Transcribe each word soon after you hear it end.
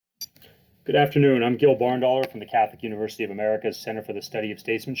Good afternoon. I'm Gil Barndollar from the Catholic University of America's Center for the Study of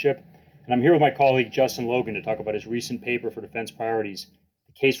Statesmanship, and I'm here with my colleague Justin Logan to talk about his recent paper for Defense Priorities,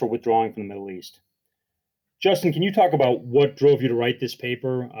 The Case for Withdrawing from the Middle East. Justin, can you talk about what drove you to write this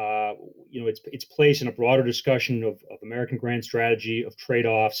paper? Its place in a broader discussion of American grand strategy, of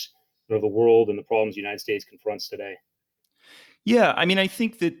trade-offs, of the world and the problems the United States confronts today. Yeah, I mean, I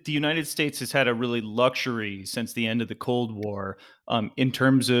think that the United States has had a really luxury since the end of the Cold War in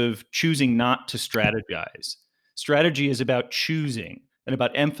terms of choosing not to strategize. Strategy is about choosing and about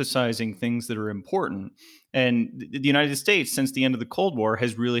emphasizing things that are important. And the United States, since the end of the Cold War,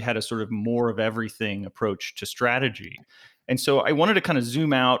 has really had a sort of more of everything approach to strategy. And so I wanted to kind of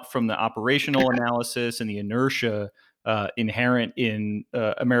zoom out from the operational analysis and the inertia inherent in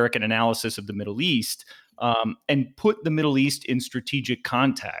American analysis of the Middle East and put the Middle East in strategic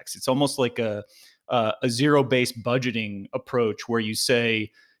context. It's almost like a zero-based budgeting approach where you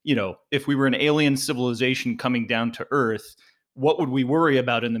say, if we were an alien civilization coming down to Earth, what would we worry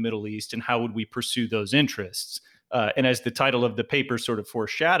about in the Middle East, and how would we pursue those interests? And as the title of the paper sort of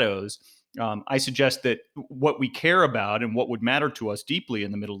foreshadows, I suggest that what we care about and what would matter to us deeply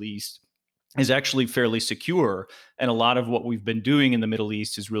in the Middle East is actually fairly secure. And a lot of what we've been doing in the Middle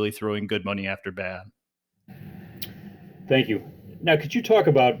East is really throwing good money after bad. Thank you. Now, could you talk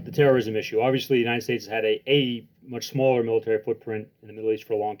about the terrorism issue? Obviously, the United States has had a much smaller military footprint in the Middle East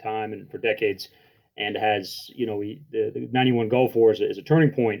for a long time and for decades, and has, the 91 Gulf War is a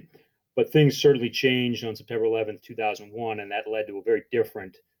turning point, but things certainly changed on September 11th, 2001, and that led to a very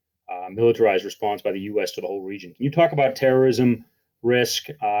different militarized response by the U.S. to the whole region. Can you talk about terrorism risk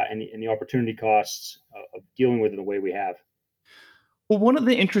and the opportunity costs of dealing with it the way we have? Well, one of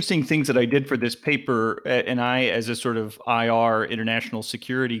the interesting things that I did for this paper, and I, as a sort of IR international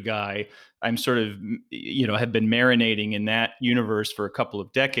security guy, I'm sort of, have been marinating in that universe for a couple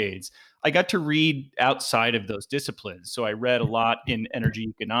of decades. I got to read outside of those disciplines. So I read a lot in energy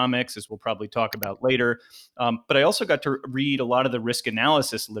economics, as we'll probably talk about later. But I also got to read a lot of the risk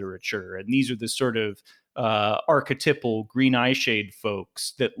analysis literature. And these are the sort of archetypal green eye shade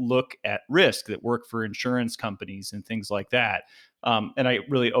folks that look at risk, that work for insurance companies and things like that. And I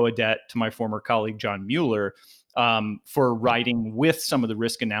really owe a debt to my former colleague, John Mueller, for writing with some of the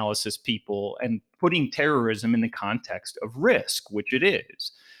risk analysis people and putting terrorism in the context of risk, which it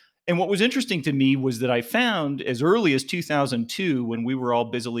is. And what was interesting to me was that I found as early as 2002, when we were all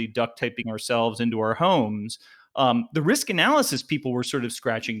busily duct taping ourselves into our homes, the risk analysis people were sort of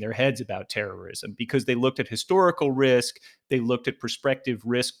scratching their heads about terrorism because they looked at historical risk, they looked at prospective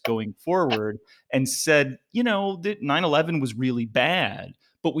risk going forward, and said, that 9/11 was really bad.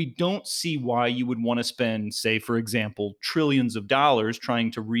 But we don't see why you would want to spend, say, for example, trillions of dollars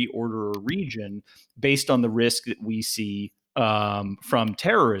trying to reorder a region based on the risk that we see from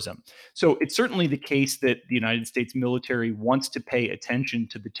terrorism. So it's certainly the case that the United States military wants to pay attention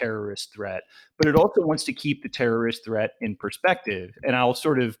to the terrorist threat, but it also wants to keep the terrorist threat in perspective. And I'll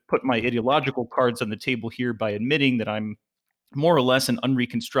sort of put my ideological cards on the table here by admitting that I'm more or less an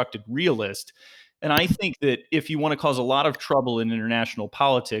unreconstructed realist. And I think that if you want to cause a lot of trouble in international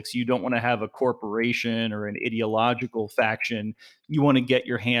politics, you don't want to have a corporation or an ideological faction. You want to get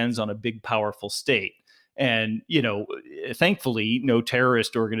your hands on a big, powerful state. And, thankfully, no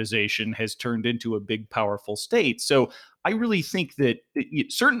terrorist organization has turned into a big, powerful state. So I really think that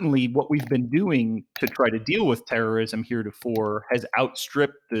certainly what we've been doing to try to deal with terrorism heretofore has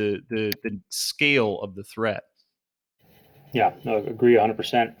outstripped the scale of the threat. Yeah, no, agree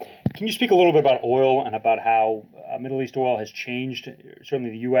 100%. Can you speak a little bit about oil and about how Middle East oil has changed?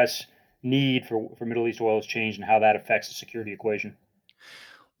 Certainly, the U.S. need for Middle East oil has changed, and how that affects the security equation.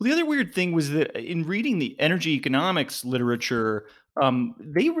 Well, the other weird thing was that in reading the energy economics literature,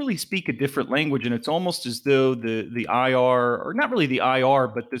 they really speak a different language, and it's almost as though the IR, or not really the IR,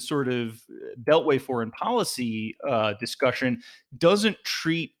 but the sort of Beltway foreign policy discussion doesn't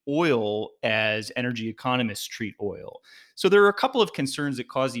treat oil as energy economists treat oil. So there are a couple of concerns that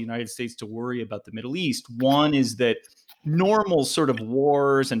cause the United States to worry about the Middle East. One is that normal sort of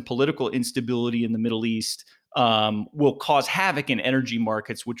wars and political instability in the Middle East will cause havoc in energy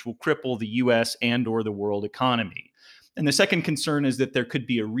markets, which will cripple the U.S. and/or the world economy. And the second concern is that there could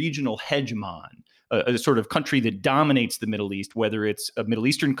be a regional hegemon, a sort of country that dominates the Middle East, whether it's a Middle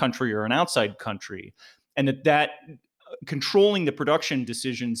Eastern country or an outside country, and that controlling the production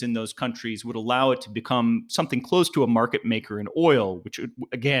decisions in those countries would allow it to become something close to a market maker in oil, which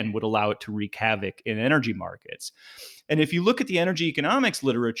again would allow it to wreak havoc in energy markets. And if you look at the energy economics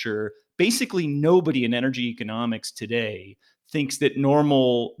literature, basically nobody in energy economics today thinks that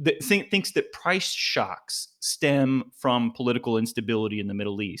thinks that price shocks stem from political instability in the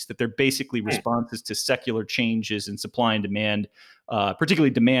Middle East, that they're basically responses to secular changes in supply and demand,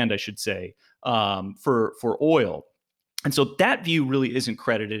 particularly demand, I should say, for oil. And so that view really isn't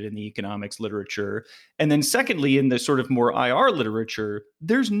credited in the economics literature. And then, secondly, in the sort of more IR literature,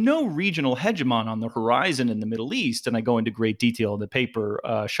 there's no regional hegemon on the horizon in the Middle East. And I go into great detail in the paper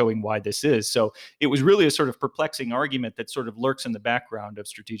showing why this is. So it was really a sort of perplexing argument that sort of lurks in the background of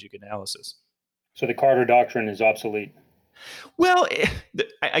strategic analysis. So the Carter Doctrine is obsolete. Well,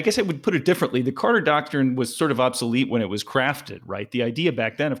 I guess I would put it differently. The Carter Doctrine was sort of obsolete when it was crafted, right? The idea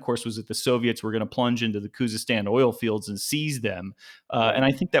back then, of course, was that the Soviets were going to plunge into the Khuzestan oil fields and seize them. And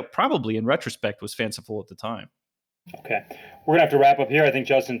I think that probably, in retrospect, was fanciful at the time. Okay. We're going to have to wrap up here. I think,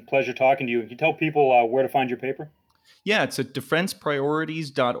 Justin, pleasure talking to you. Can you tell people where to find your paper? Yeah, it's at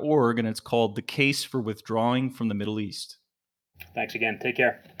defensepriorities.org, and it's called The Case for Withdrawing from the Middle East. Thanks again. Take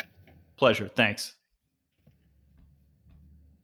care. Pleasure. Thanks.